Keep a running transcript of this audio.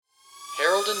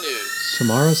Herald and News.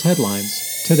 Tomorrow's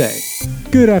headlines today.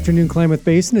 Good afternoon, Klamath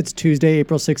Basin. It's Tuesday,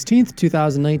 April 16th,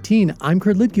 2019. I'm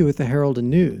Kurt Lidke with the Herald and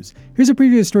News. Here's a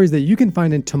preview of stories that you can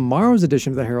find in tomorrow's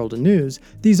edition of the Herald and News.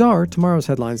 These are tomorrow's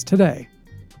headlines today.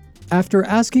 After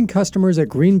asking customers at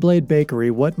Greenblade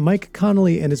Bakery what Mike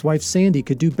Connolly and his wife Sandy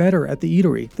could do better at the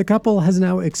eatery, the couple has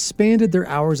now expanded their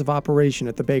hours of operation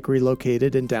at the bakery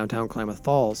located in downtown Klamath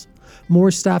Falls. More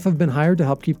staff have been hired to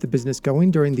help keep the business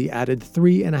going during the added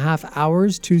 3.5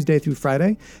 hours Tuesday through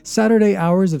Friday. Saturday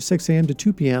hours of 6 a.m. to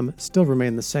 2 p.m. still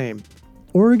remain the same.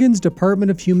 Oregon's Department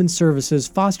of Human Services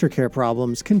foster care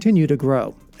problems continue to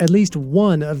grow. At least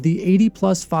one of the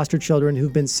 80-plus foster children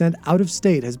who've been sent out of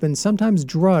state has been sometimes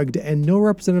drugged, and no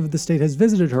representative of the state has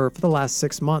visited her for the last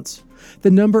 6 months.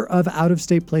 The number of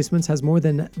out-of-state placements has more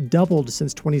than doubled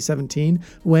since 2017,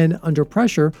 when, under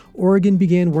pressure, Oregon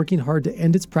began working hard to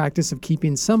end its practice of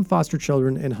keeping some foster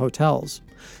children in hotels.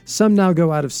 Some now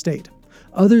go out of state.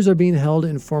 Others are being held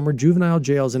in former juvenile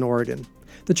jails in Oregon.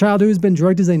 The child who has been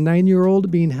drugged is a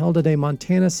 9-year-old being held at a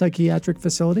Montana psychiatric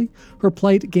facility. Her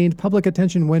plight gained public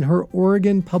attention when her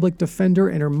Oregon public defender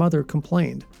and her mother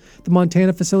complained. The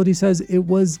Montana facility says it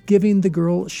was giving the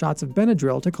girl shots of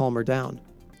Benadryl to calm her down.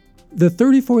 The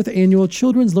 34th Annual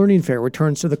Children's Learning Fair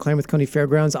returns to the Klamath County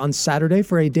Fairgrounds on Saturday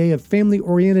for a day of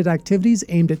family-oriented activities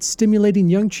aimed at stimulating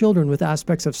young children with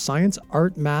aspects of science,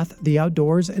 art, math, the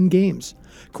outdoors, and games.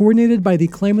 Coordinated by the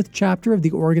Klamath chapter of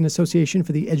the Oregon Association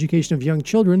for the Education of Young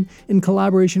Children in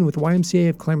collaboration with YMCA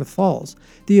of Klamath Falls,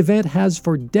 the event has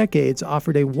for decades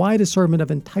offered a wide assortment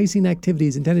of enticing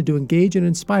activities intended to engage and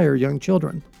inspire young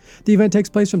children. The event takes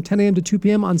place from 10 a.m. to 2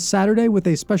 p.m. on Saturday with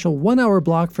a special 1-hour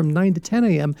block from 9 to 10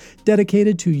 a.m.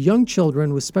 dedicated to young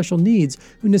children with special needs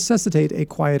who necessitate a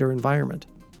quieter environment.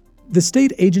 The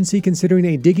state agency considering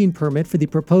a digging permit for the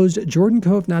proposed Jordan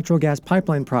Cove natural gas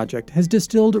pipeline project has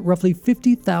distilled roughly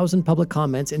 50,000 public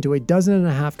comments into a dozen and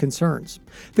a half concerns.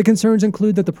 The concerns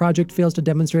include that the project fails to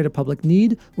demonstrate a public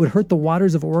need, would hurt the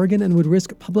waters of Oregon, and would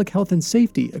risk public health and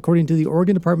safety, according to the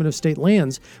Oregon Department of State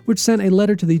Lands, which sent a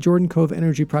letter to the Jordan Cove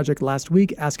Energy Project last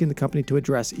week asking the company to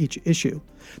address each issue.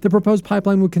 The proposed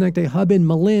pipeline would connect a hub in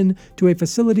Malin to a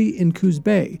facility in Coos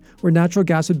Bay, where natural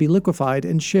gas would be liquefied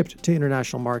and shipped to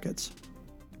international markets.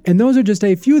 And those are just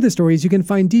a few of the stories you can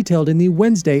find detailed in the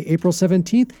Wednesday, April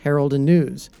 17th Herald and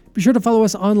News. Be sure to follow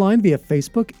us online via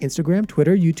Facebook, Instagram,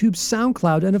 Twitter, YouTube,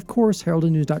 SoundCloud, and of course,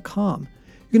 heraldandnews.com.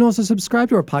 You can also subscribe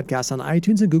to our podcast on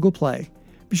iTunes and Google Play.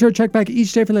 Be sure to check back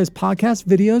each day for the latest podcasts,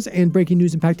 videos, and breaking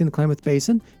news impacting the Klamath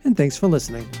Basin, and thanks for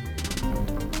listening.